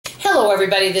Hello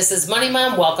everybody, this is Money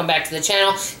Mom. Welcome back to the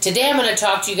channel. Today I'm going to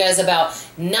talk to you guys about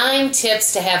 9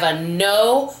 tips to have a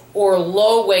no or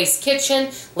low waste kitchen.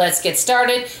 Let's get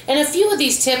started. And a few of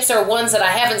these tips are ones that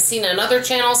I haven't seen on other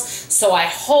channels, so I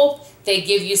hope they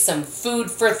give you some food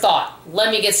for thought.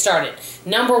 Let me get started.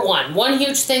 Number one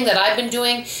huge thing that I've been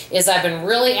doing is I've been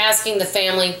really asking the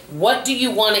family, what do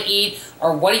you want to eat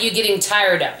or what are you getting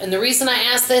tired of? And the reason I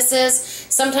ask this is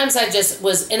sometimes I just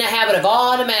was in a habit of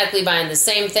automatically buying the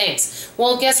same things.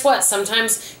 Well, guess what?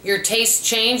 Sometimes your tastes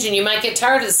change and you might get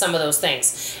tired of some of those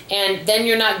things. And then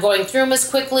you're not going through them as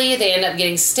quickly. They end up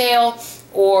getting stale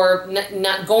or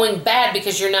not going bad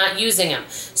because you're not using them.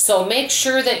 So make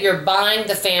sure that you're buying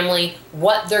the family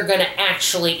what they're going to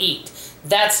actually eat.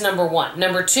 That's number one.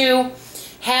 Number two,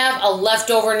 have a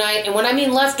leftover night. And when I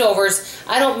mean leftovers,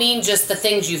 I don't mean just the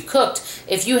things you've cooked.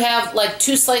 If you have like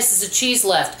 2 slices of cheese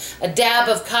left, a dab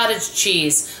of cottage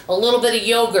cheese, a little bit of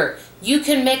yogurt, you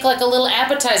can make like a little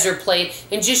appetizer plate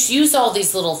and just use all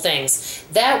these little things.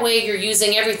 That way you're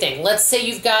using everything. Let's say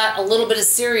you've got a little bit of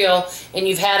cereal and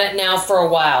you've had it now for a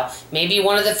while. Maybe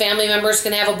one of the family members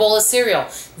can have a bowl of cereal.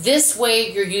 This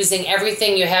way you're using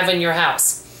everything you have in your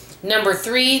house. Number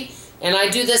 3, and I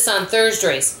do this on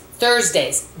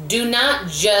Thursdays, do not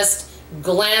just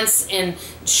glance and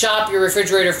shop your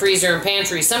refrigerator, freezer, and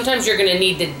pantry. Sometimes you're going to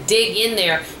need to dig in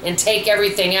there and take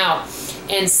everything out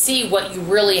and see what you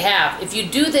really have. If you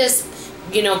do this,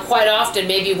 quite often,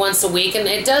 maybe once a week, and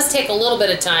it does take a little bit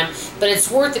of time, but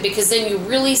it's worth it because then you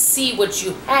really see what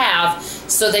you have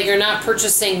so that you're not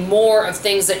purchasing more of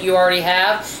things that you already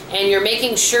have, and you're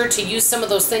making sure to use some of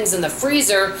those things in the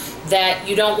freezer that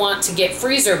you don't want to get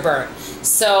freezer burn.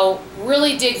 So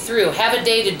really dig through. Have a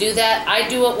day to do that. I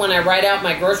do it when I write out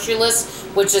my grocery list,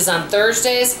 which is on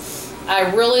Thursdays.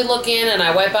 I really look in and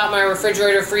I wipe out my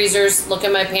refrigerator, freezers, look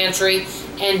at my pantry,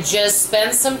 and just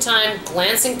spend some time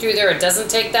glancing through there. It doesn't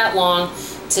take that long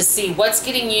to see what's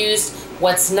getting used,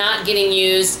 what's not getting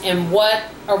used, and what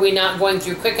are we not going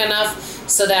through quick enough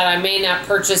so that I may not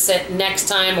purchase it next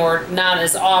time or not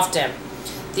as often.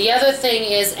 The other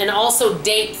thing is, and also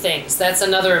date things. That's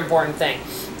another important thing.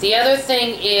 The other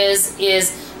thing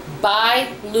is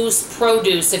buy loose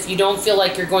produce if you don't feel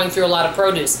like you're going through a lot of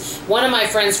produce. One of my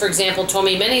friends, for example, told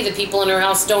me many of the people in her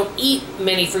house don't eat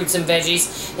many fruits and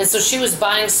veggies, and so she was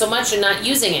buying so much and not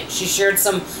using it. She shared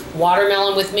some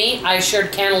watermelon with me. I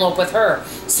shared cantaloupe with her.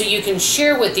 So you can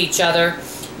share with each other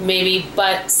maybe,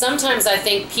 but sometimes I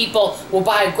think people will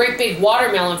buy a great big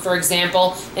watermelon, for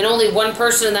example, and only one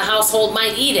person in the household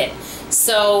might eat it.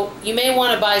 So you may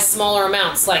want to buy smaller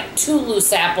amounts, like 2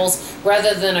 loose apples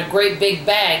rather than a great big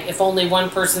bag if only one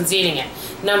person's eating it.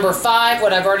 Number 5,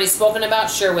 what I've already spoken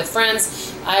about, share with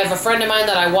friends. I have a friend of mine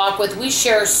that I walk with. We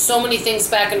share so many things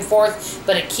back and forth,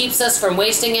 but it keeps us from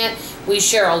wasting it. We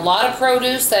share a lot of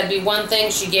produce. That'd be one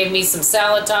thing. She gave me some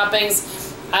salad toppings.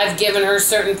 I've given her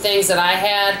certain things that I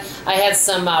had. I had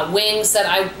some wings that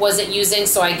I wasn't using,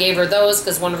 so I gave her those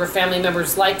because one of her family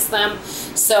members likes them.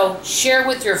 So share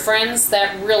with your friends.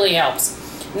 That really helps.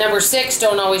 Number 6,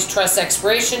 don't always trust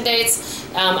expiration dates.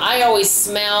 I always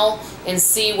smell and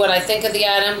see what I think of the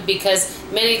item because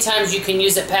many times you can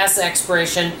use it past the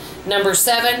expiration. Number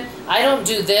 7, I don't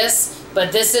do this,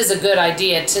 but this is a good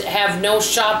idea to have no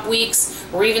shop weeks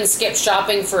or even skip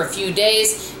shopping for a few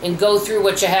days and go through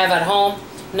what you have at home.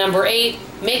 Number 8,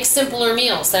 make simpler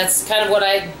meals. That's kind of what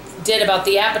I did about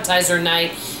the appetizer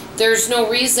night. There's no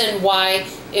reason why,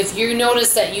 if you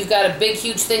notice that you've got a big,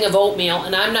 huge thing of oatmeal,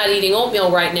 and I'm not eating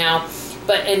oatmeal right now,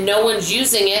 and no one's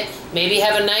using it, maybe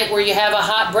have a night where you have a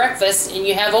hot breakfast and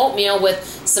you have oatmeal with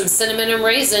some cinnamon and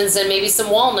raisins and maybe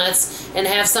some walnuts and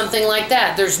have something like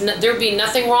that. There'd be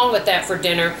nothing wrong with that for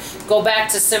dinner. Go back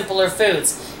to simpler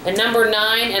foods. And number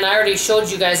 9, and I already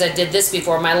showed you guys I did this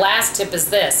before, my last tip is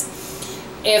this.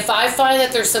 If I find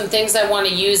that there's some things I want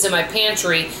to use in my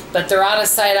pantry, but they're out of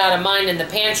sight, out of mind in the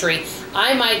pantry,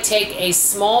 I might take a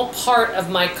small part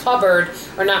of my cupboard,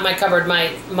 or not my cupboard,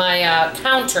 my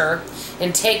counter,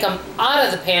 and take them out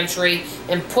of the pantry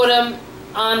and put them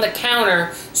on the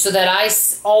counter so that I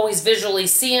always visually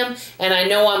see them and I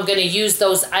know I'm going to use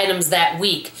those items that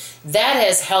week. That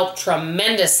has helped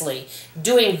tremendously.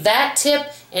 Doing that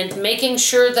tip and making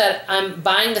sure that I'm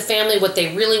buying the family what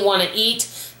they really want to eat,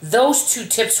 those 2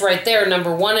 tips right there,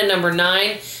 number 1 and number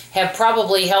 9, have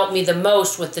probably helped me the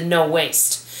most with the no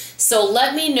waste. So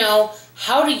let me know,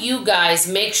 how do you guys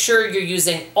make sure you're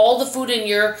using all the food in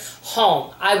your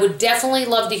home? I would definitely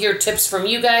love to hear tips from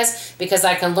you guys because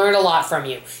I can learn a lot from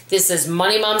you. This is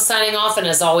Money Mom signing off, and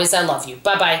as always, I love you.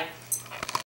 Bye-bye.